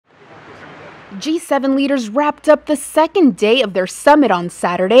G7 leaders wrapped up the second day of their summit on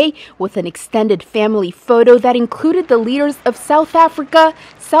Saturday with an extended family photo that included the leaders of South Africa,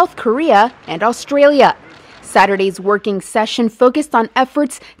 South Korea, and Australia. Saturday's working session focused on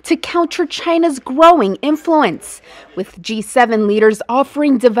efforts to counter China's growing influence, with G7 leaders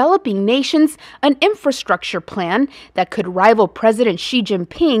offering developing nations an infrastructure plan that could rival President Xi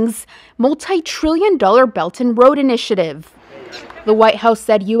Jinping's multi-trillion-dollar Belt and Road Initiative. The White House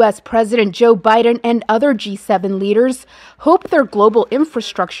said U.S. President Joe Biden and other G7 leaders hope their global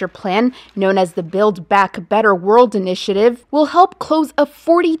infrastructure plan, known as the Build Back Better World Initiative, will help close a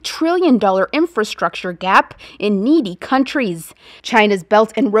 $40 trillion infrastructure gap in needy countries. China's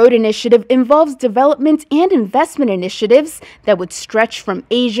Belt and Road Initiative involves development and investment initiatives that would stretch from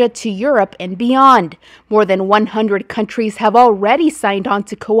Asia to Europe and beyond. More than 100 countries have already signed on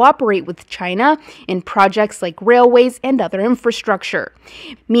to cooperate with China in projects like railways and other infrastructure.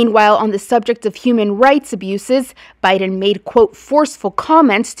 Meanwhile, on the subject of human rights abuses, Biden made, quote, forceful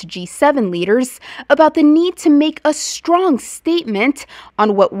comments to G7 leaders about the need to make a strong statement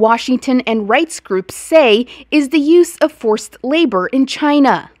on what Washington and rights groups say is the use of forced labor in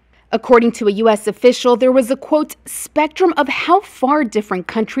China. According to a U.S. official, there was a, quote, spectrum of how far different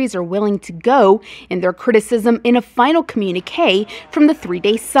countries are willing to go in their criticism in a final communique from the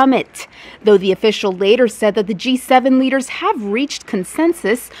three-day summit. Though the official later said that the G7 leaders have reached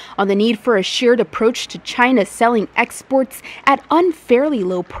consensus on the need for a shared approach to China selling exports at unfairly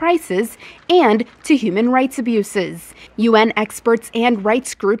low prices and to human rights abuses. UN experts and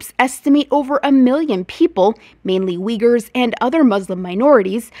rights groups estimate over 1 million people, mainly Uyghurs and other Muslim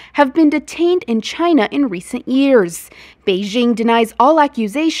minorities, have been detained in China in recent years. Beijing denies all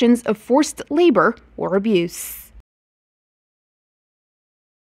accusations of forced labor or abuse.